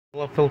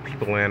Hello fellow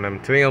people,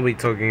 and today I'll be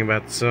talking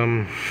about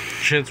some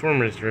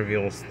Transformers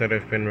reveals that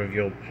have been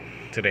revealed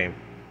today.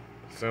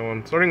 So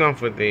I'm starting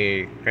off with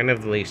the kind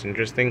of the least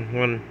interesting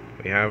one.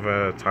 We have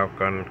a Top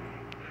Gun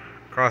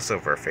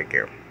crossover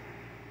figure.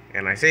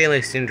 And I say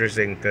least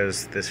interesting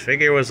because this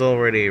figure was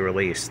already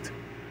released.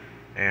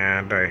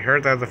 And I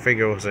heard that the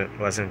figure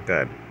wasn't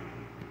good.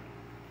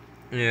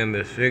 And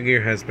this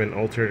figure has been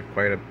altered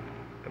quite a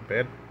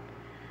bit.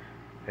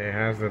 It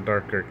has a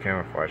darker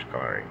camouflage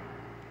coloring.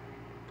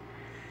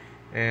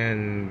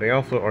 And they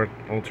also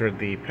altered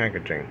the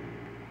packaging,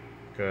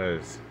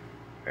 because,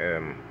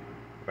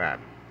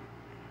 that's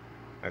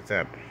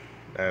it.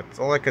 That's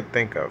all I could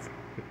think of.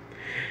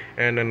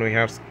 And then we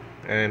have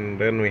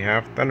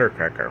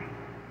Thundercracker.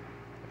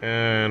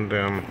 And,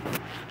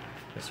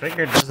 this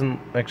figure doesn't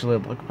actually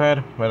look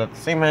bad, but at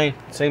the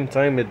same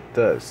time it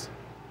does.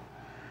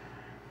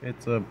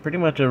 It's pretty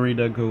much a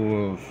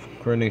redeco of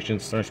Coronation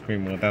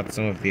Starscream without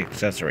some of the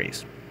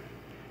accessories.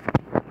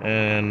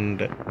 And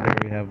there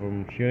we have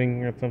him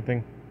shooting at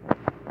something.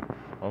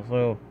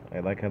 Also, I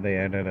like how they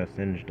added a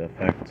singed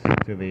effect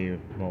to the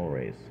null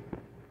rays.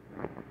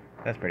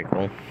 That's pretty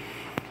cool.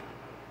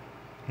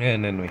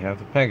 And then we have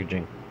the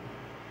packaging.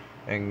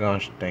 And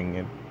gosh dang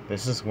it,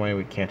 this is why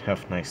we can't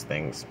have nice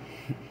things.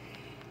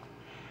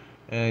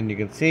 And you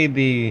can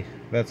see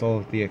that's all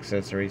of the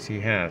accessories he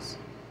has.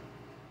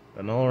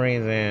 The null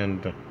rays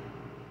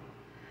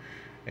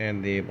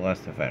and the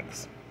blast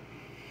effects.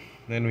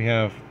 Then we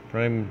have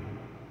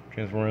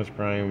Transformers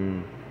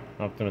Prime,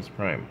 Optimus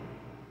Prime.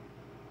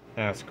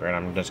 That's great,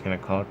 I'm just gonna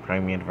call it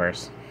Prime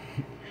Universe.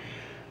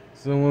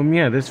 So,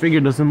 yeah, this figure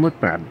doesn't look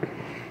bad.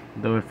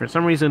 Though it for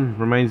some reason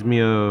reminds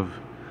me of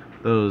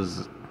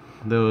those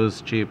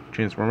cheap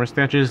Transformer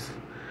statues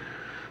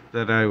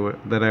that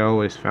I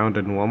always found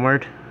in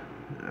Walmart.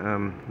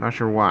 Not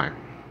sure why.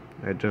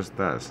 It just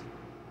does.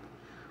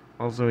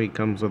 Also, he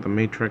comes with a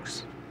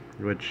Matrix,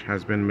 which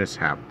has been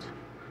mishapped.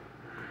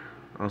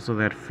 Also,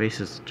 that face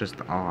is just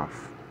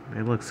off.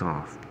 It looks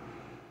off.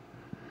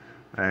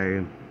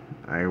 I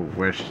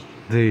wish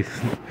they...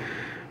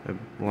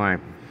 Why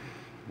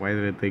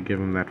did they give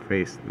him that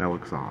face? That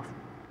looks off.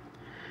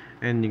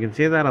 And you can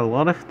see that a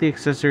lot of the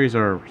accessories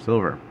are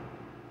silver.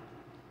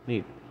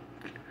 Neat.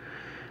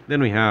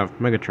 Then we have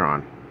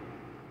Megatron.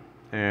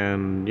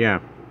 And yeah,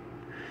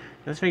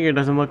 this figure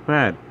doesn't look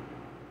bad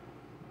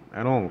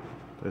at all.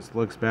 This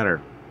looks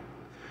better.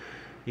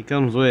 He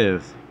comes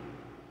with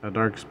a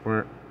dark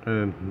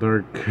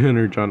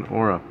energon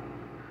aura.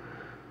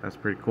 That's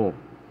pretty cool.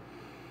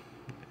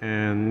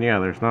 And yeah,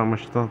 there's not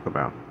much to talk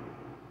about.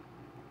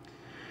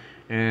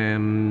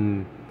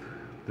 And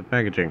the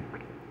packaging,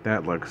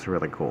 that looks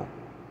really cool.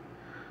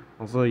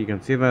 Also, you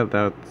can see that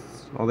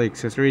that's all the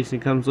accessories he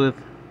comes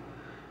with,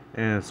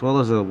 as well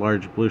as a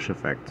large bloosh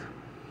effect.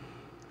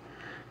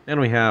 Then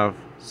we have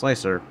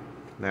Slicer.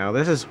 Now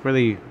this is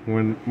really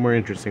when more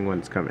interesting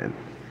ones come in.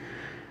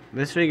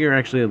 This figure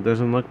actually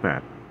doesn't look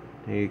bad.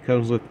 He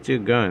comes with 2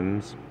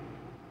 guns,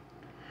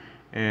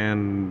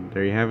 and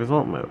there you have his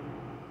alt mode.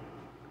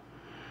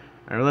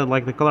 I really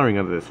like the coloring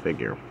of this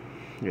figure.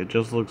 It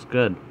just looks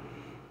good,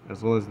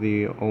 as well as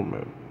the alt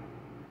mode.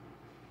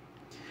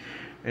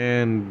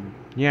 And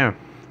yeah,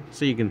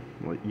 so you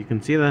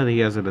can see that he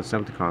has a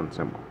Decepticon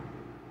symbol.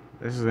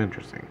 This is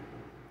interesting.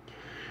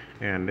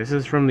 And this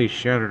is from the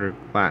Shattered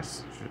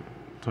Glass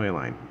toy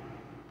line.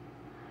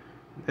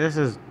 This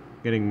is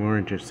getting more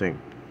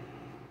interesting.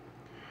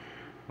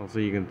 Also,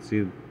 you can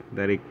see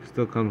that he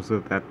still comes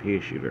with that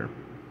pea shooter.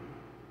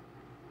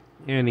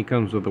 And he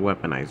comes with a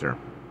weaponizer.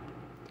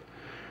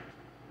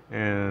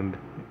 And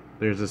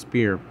there's a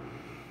spear.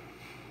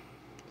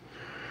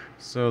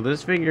 So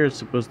this figure is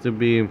supposed to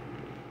be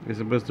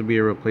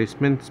a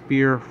replacement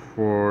spear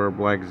for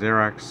Black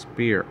Zarak's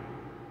spear.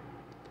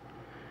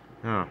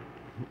 Huh.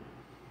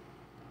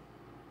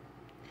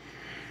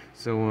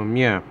 So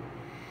yeah.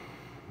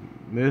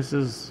 This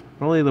is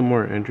probably the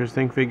more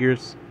interesting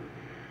figures.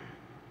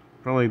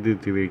 Probably due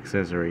to the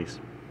accessories.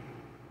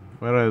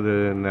 But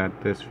other than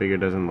that, this figure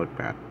doesn't look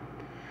bad.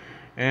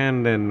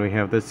 And then we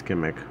have this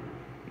gimmick.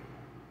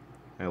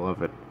 I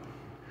love it.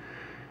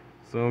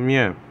 So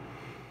yeah,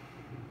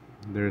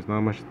 there's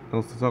not much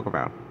else to talk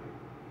about.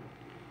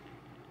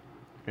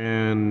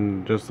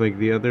 And just like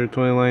the other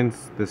toy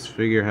lines, this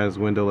figure has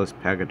windowless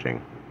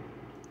packaging.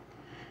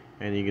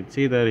 And you can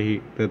see that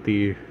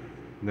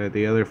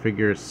the other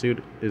figure's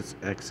suit is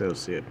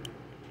exosuit.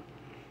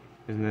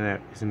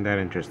 Isn't that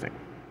interesting?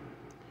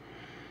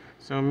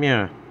 So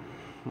yeah.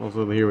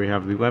 Also here we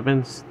have the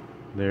weapons.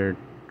 They're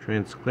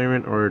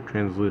transparent or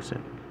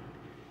translucent.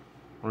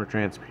 Or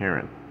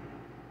transparent.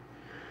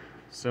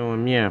 So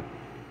yeah.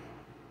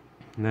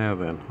 Now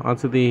then,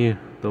 onto the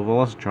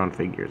Velocitron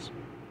figures.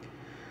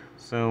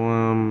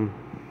 So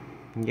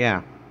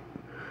yeah.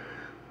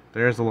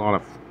 There's a lot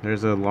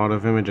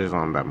of images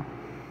on them.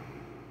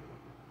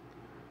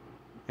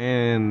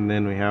 And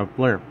then we have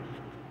Blur.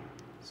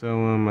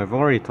 So I've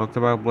already talked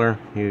about Blur.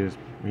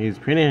 He's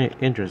pretty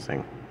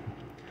interesting.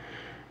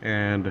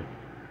 And the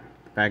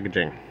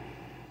packaging.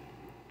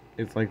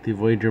 It's like the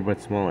Voyager but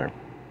smaller.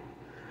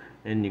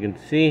 and you can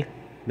see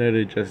that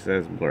it just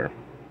says Blur.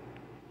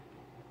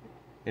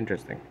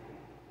 Interesting.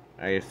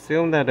 I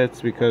assume that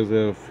it's because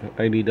of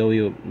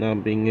IDW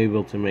not being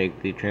able to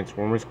make the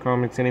Transformers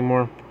comics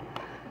anymore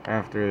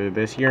after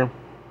this year.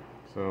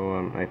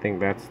 So I think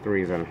that's the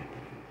reason.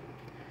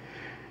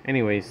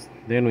 Anyways,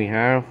 then we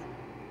have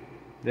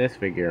this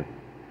figure.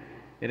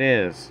 It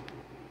is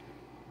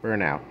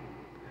Burnout,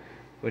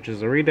 which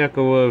is a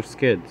redeco of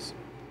Skids.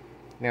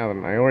 Now,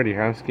 I already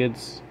have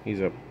Skids. He's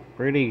a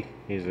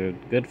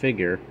good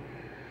figure,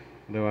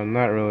 though I'm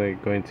not really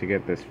going to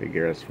get this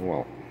figure as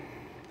well.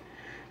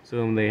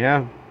 So they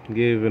have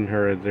given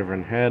her a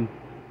different head,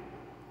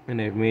 and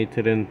they've made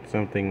it in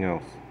something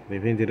else. They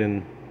painted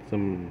in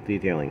some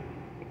detailing,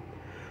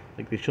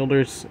 like the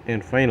shoulders,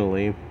 and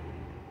finally,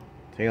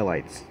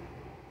 taillights.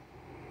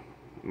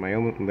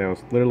 That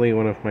was literally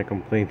one of my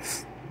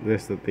complaints.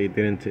 That they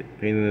didn't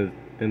paint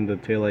in the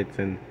taillights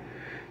in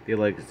the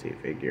Legacy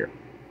figure.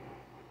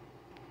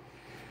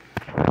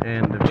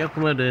 And the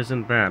vehicle mode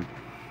isn't bad,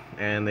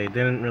 and they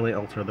didn't really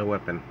alter the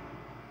weapon.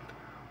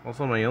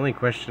 Also, my only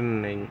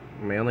question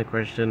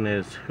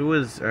is, who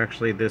is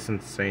actually this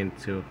insane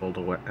to hold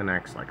an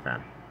axe like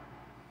that?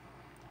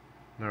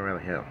 Not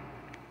really who.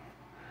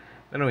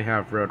 Then we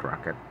have Road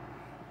Rocket,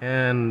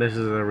 and this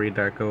is a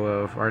redeco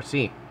of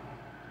RC,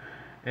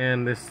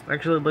 and this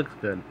actually looks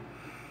good.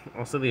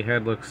 Also, the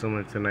head looks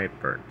similar to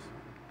Nightbird's,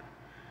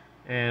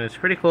 and it's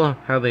pretty cool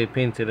how they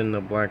painted in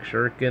the black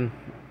shuriken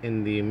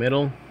in the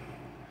middle,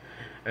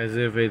 as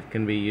if it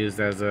can be used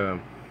as a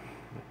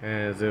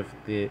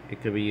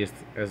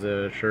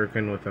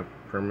shuriken with a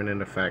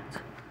permanent effect.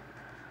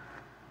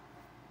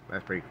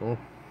 That's pretty cool.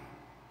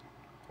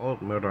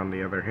 Alt mode, on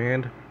the other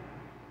hand,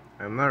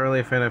 I'm not really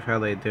a fan of how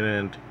they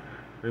didn't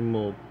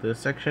remold this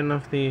section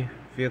of the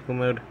vehicle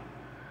mode.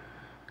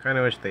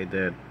 Kinda wish they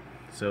did,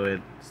 so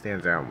it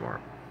stands out more.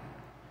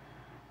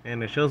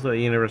 And it shows what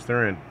universe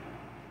they're in.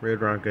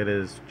 Road Rocket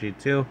is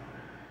G2,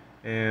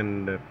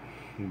 and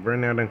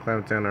Burnout and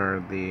Clampdown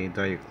are the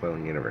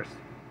Diaclone universe.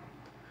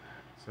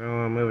 So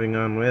moving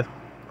on with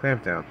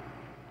Clampdown.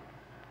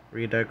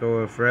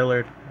 Redeco of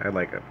Rellard, I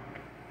like it.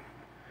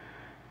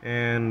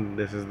 And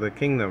this is the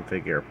Kingdom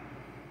figure,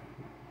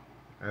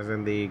 as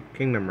in the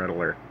Kingdom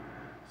Rattler,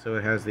 so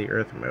it has the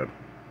Earth mode.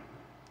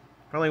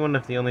 Probably one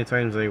of the only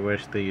times I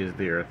wish they used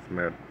the Earth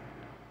mode,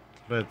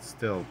 but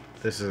still,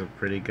 this is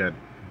pretty good.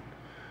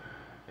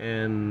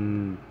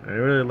 And I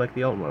really like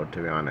the alt mode,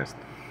 to be honest,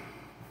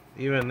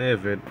 even if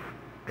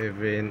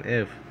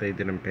they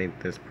didn't paint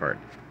this part.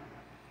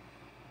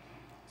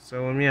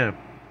 So yeah,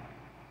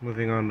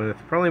 moving on with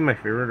probably my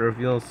favorite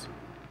reveals,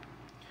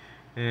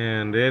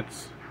 and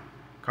it's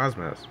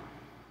Cosmos.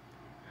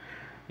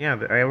 Yeah,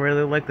 I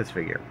really like this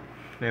figure,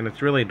 and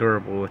it's really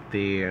adorable with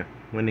the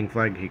winning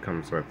flag he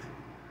comes with.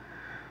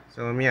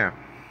 So yeah,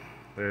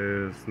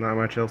 there's not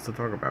much else to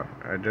talk about.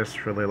 I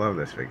just really love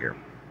this figure.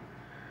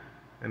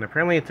 And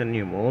apparently it's a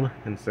new mold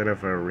instead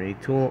of a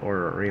retool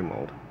or a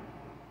remold.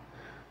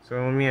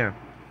 So yeah.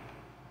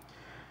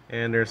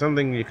 And there's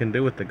something you can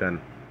do with the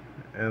gun.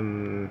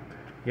 And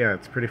yeah,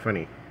 it's pretty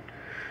funny.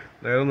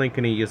 Not only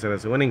can he use it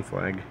as a winning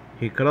flag,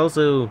 he could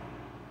also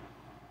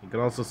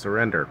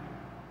surrender.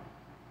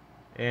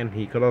 And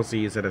he could also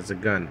use it as a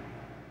gun.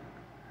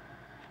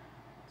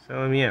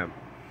 So yeah,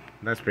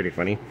 that's pretty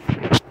funny.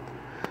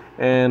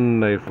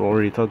 And I've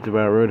already talked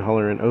about Road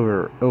Hauler and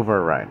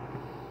Override.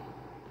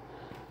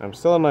 I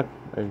still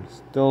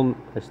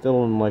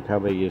don't like how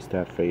they used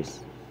that face.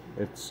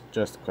 It's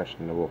just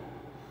questionable.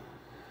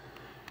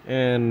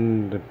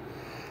 And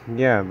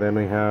yeah, then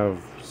we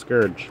have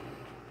Scourge.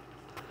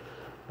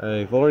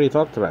 I've already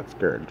talked about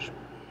Scourge,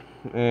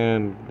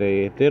 and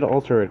they did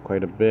alter it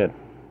quite a bit.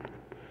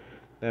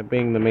 That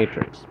being the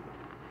Matrix.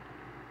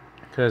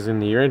 Because in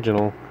the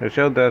original, it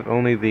showed that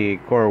only the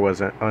core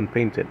was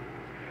unpainted.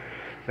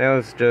 Now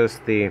it's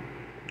just the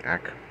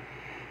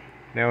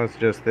Now it's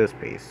just this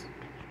piece.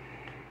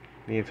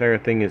 The entire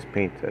thing is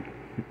painted.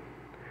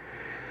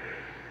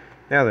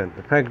 Now then,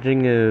 the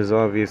packaging is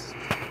obvious.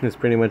 It's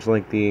pretty much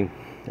like the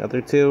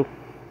other two,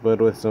 but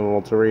with some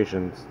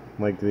alterations,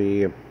 like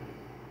there's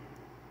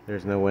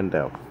no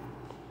window.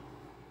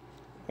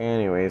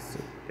 Anyways,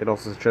 it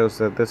also shows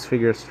that this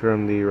figure is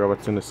from the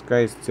Robots in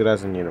Disguise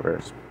 2000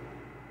 universe.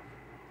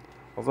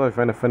 Also, I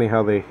find it funny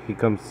how I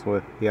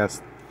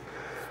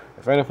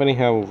find it funny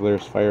how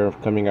there's fire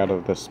coming out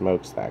of the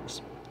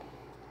smokestacks.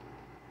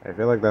 I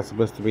feel like that's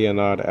supposed to be a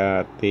nod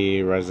at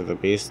the Rise of the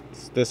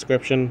Beasts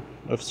description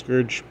of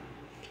Scourge.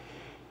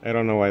 I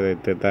don't know why they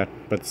did that,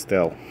 but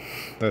still,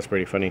 that's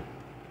pretty funny.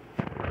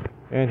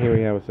 And here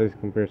we have a size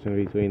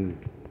comparison between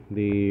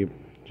the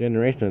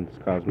Generations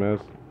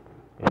Cosmos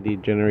and the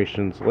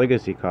Generations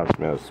Legacy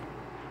Cosmos.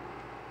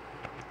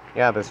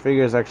 Yeah, this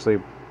figure is actually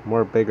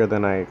more bigger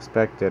than I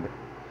expected.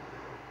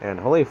 And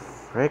holy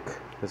frick,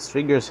 this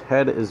figure's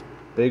head is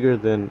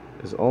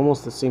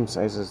almost the same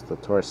size as the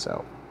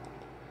torso.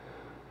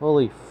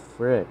 Holy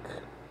frick.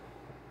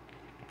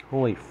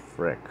 Holy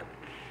frick.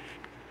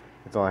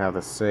 That's all I have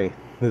to say.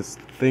 This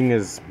thing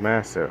is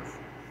massive.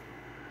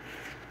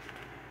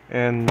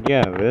 And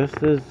yeah, this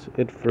is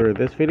it for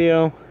this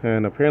video,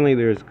 and apparently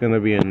there's gonna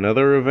be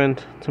another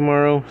event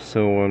tomorrow,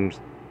 so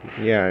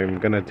yeah, I'm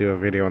gonna do a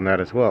video on that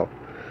as well.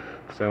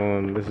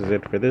 So this is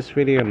it for this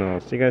video, and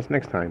I'll see you guys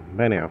next time.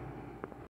 Bye now.